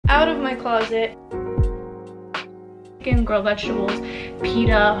out of my closet. Chicken, grilled vegetables,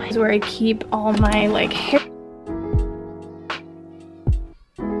 pita is where I keep all my like hair.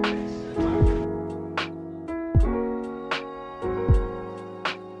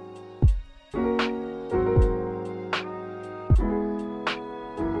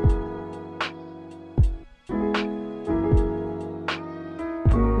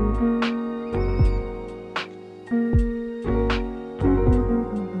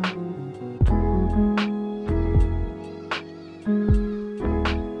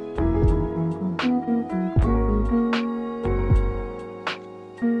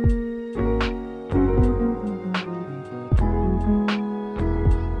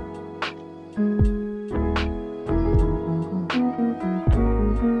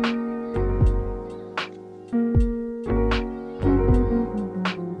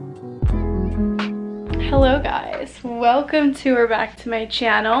 Hello guys, welcome to or back to my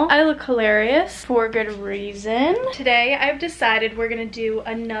channel. I look hilarious for good reason. Today I've decided we're gonna do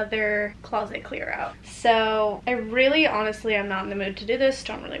another closet clear out. So I really honestly am not in the mood to do this,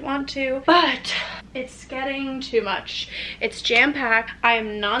 don't really want to, but it's getting too much. It's jam-packed. I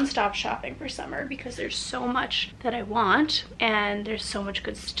am non-stop shopping for summer because there's so much that I want and there's so much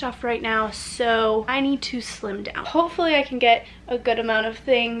good stuff right now, so I need to slim down. Hopefully I can get a good amount of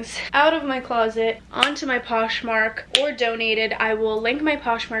things out of my closet onto my Poshmark or donated. I will link my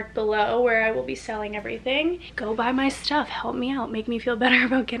Poshmark below where I will be selling everything. Go buy my stuff, help me out, make me feel better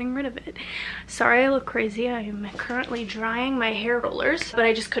about getting rid of it. Sorry I look crazy, I am currently drying my hair rollers, but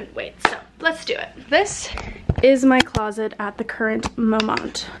I just couldn't wait, so let's do it. This is my closet at the current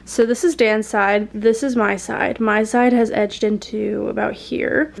moment. So this is Dan's side, this is my side. My side has edged into about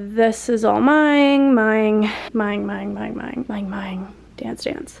here. This is all mine,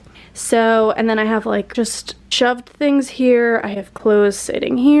 Dan's. So, and then I have like just shoved things here. I have clothes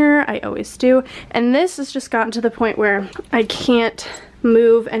sitting here, I always do. And this has just gotten to the point where I can't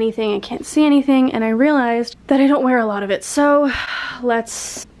move anything, I can't see anything, and I realized that I don't wear a lot of it. So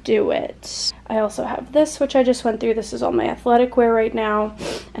let's do it. I also have this, which I just went through. This is all my athletic wear right now,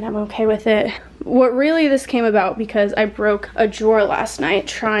 and I'm okay with it. What really this came about because I broke a drawer last night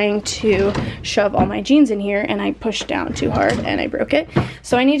trying to shove all my jeans in here, and I pushed down too hard and I broke it.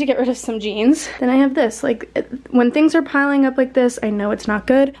 So I need to get rid of some jeans. Then I have this. Like, when things are piling up like this, I know it's not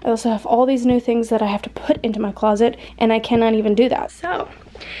good. I also have all these new things that I have to put into my closet, and I cannot even do that. So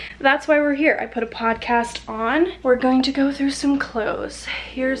that's why we're here. I put a podcast on. We're going to go through some clothes.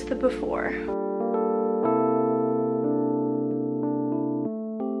 Here's the before.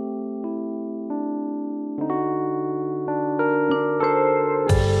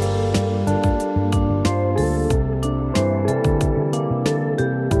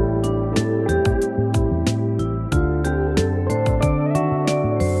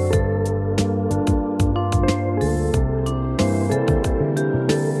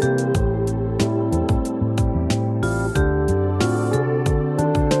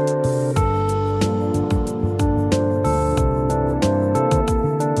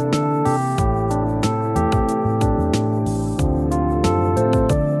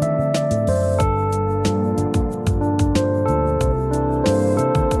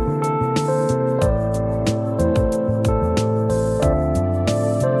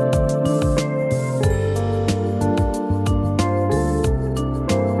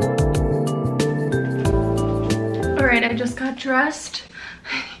 I just got dressed.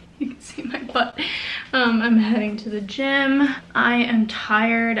 You can see my butt. I'm heading to the gym. I am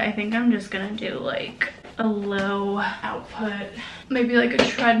tired. I think I'm just gonna do like a low output, maybe like a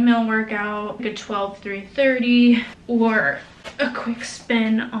treadmill workout, like a 12-3-30, or a quick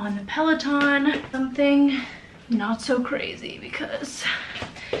spin on the Peloton. Something not so crazy because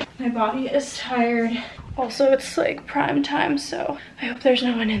my body is tired. Also, it's like prime time, so I hope there's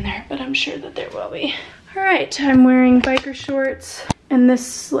no one in there, but I'm sure that there will be. All right, I'm wearing biker shorts and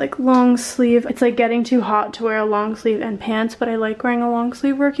this like long sleeve. It's like getting too hot to wear a long sleeve and pants, but I like wearing a long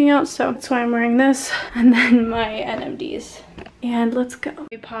sleeve working out, so that's why I'm wearing this. And then my NMDs. And let's go.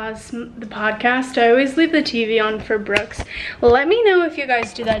 We pause the podcast. I always leave the TV on for Brooks. Let me know if you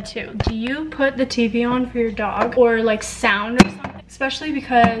guys do that too. Do you put the TV on for your dog or like sound or something? Especially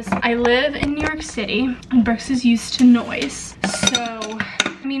because I live in New York City and Brooks is used to noise. So,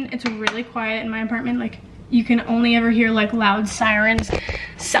 I mean, it's really quiet in my apartment. Like, you can only ever hear like loud sirens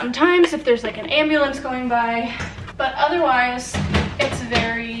sometimes if there's like an ambulance going by, but otherwise it's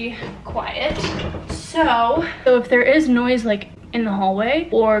very quiet. So if there is noise like in the hallway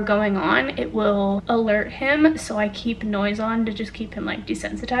or going on, it will alert him. So I keep noise on to just keep him like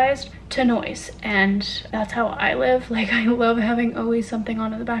desensitized to noise. And that's how I live. Like, I love having always something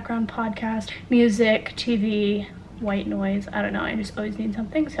on in the background, podcast, music, TV, white noise. I don't know, I just always need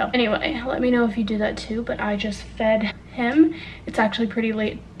something. So anyway, let me know if you do that too. But I just fed him. It's actually pretty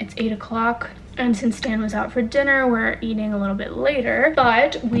late. It's 8 o'clock. And since Dan was out for dinner, we're eating a little bit later,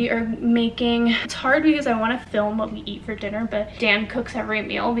 but we are making, it's hard because I want to film what we eat for dinner, but Dan cooks every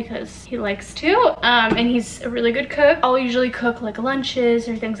meal because he likes to, and he's a really good cook. I'll usually cook like lunches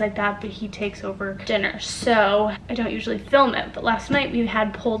or things like that, but he takes over dinner, so I don't usually film it. But last night we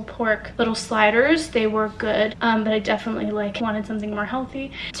had pulled pork little sliders. They were good, but I definitely like wanted something more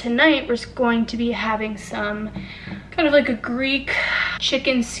healthy. Tonight we're going to be having some kind of like a Greek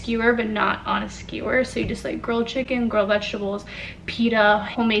chicken skewer, but not on a skewer. So you just like grilled chicken, grilled vegetables, pita,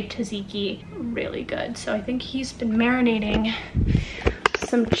 homemade tzatziki, really good. So I think he's been marinating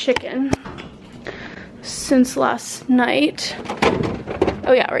some chicken since last night.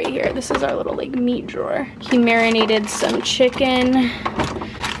 Oh yeah, right here. This is our little like meat drawer. He marinated some chicken.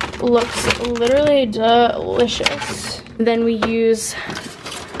 Looks literally delicious. Then we use,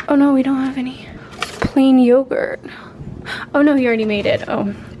 oh no, we don't have any plain yogurt. Oh no, he already made it.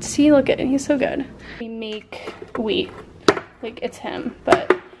 Oh, see, look at it, he's so good. We make wheat, like it's him,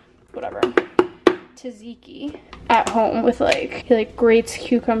 but whatever. Tzatziki at home with like, he like grates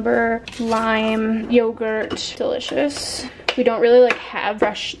cucumber, lime, yogurt, delicious. We don't really like have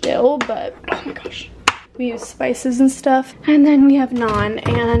fresh dill, but oh my gosh. We use spices and stuff. And then we have naan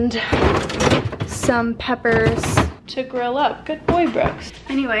and some peppers to grill up. Good boy, Brooks.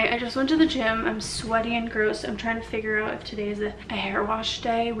 Anyway, I just went to the gym. I'm sweaty and gross. I'm trying to figure out if today is a hair wash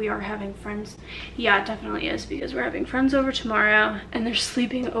day. We are having friends. Yeah, it definitely is, because we're having friends over tomorrow and they're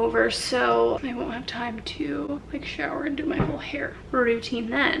sleeping over, so I won't have time to like shower and do my whole hair routine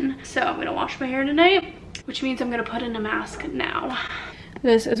then. So I'm gonna wash my hair tonight, which means I'm gonna put in a mask now.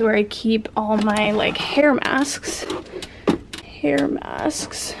 This is where I keep all my like hair masks. Hair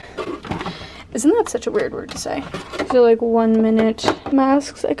masks. Isn't that such a weird word to say? These are like 1 minute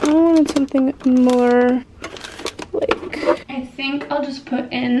masks. I kind of wanted something more like, I think I'll just put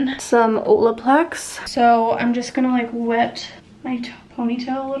in some Olaplex. So I'm just gonna like wet my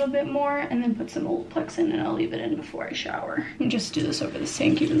ponytail a little bit more and then put some Olaplex in, and I'll leave it in before I shower. And just do this over the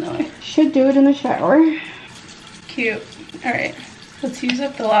sink, even though I should do it in the shower. Cute. All right, let's use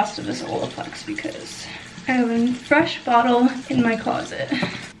up the last of this Olaplex because I have a fresh bottle in my closet.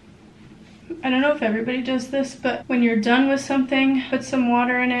 I don't know if everybody does this, but when you're done with something, put some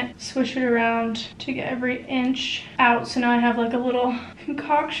water in it, swish it around to get every inch out. So now I have like a little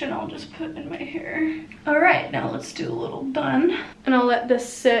concoction I'll just put in my hair. All right, now let's do a little bun. And I'll let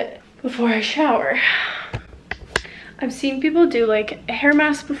this sit before I shower. I've seen people do like a hair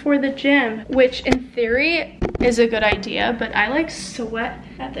mask before the gym, which in theory is a good idea, but I like sweat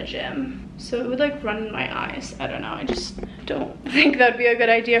at the gym. So it would like run in my eyes. I don't know, I just don't think that'd be a good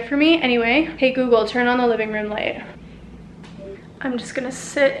idea for me. Anyway, hey Google, turn on the living room light. I'm just gonna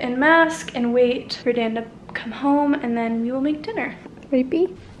sit and mask and wait for Dan to come home, and then we will make dinner. Ready,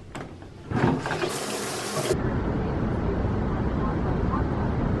 B?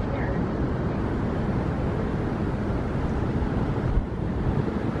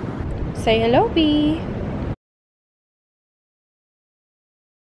 Say hello, B.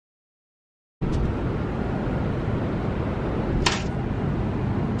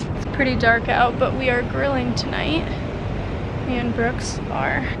 Pretty dark out, but we are grilling tonight. Me and Brooks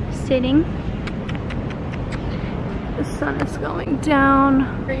are sitting. The sun is going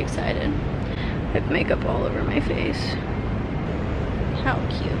down. Very excited. I have makeup all over my face. How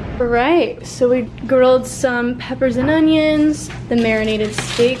cute. All right, so we grilled some peppers and onions, the marinated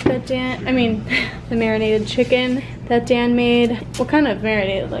steak that the marinated chicken that Dan made. What kind of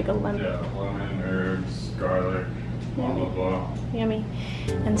marinated? Like a lemon? Yeah, lemon, herbs, garlic, blah, blah, blah. Yummy.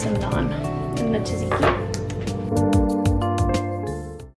 And some naan and the tzatziki.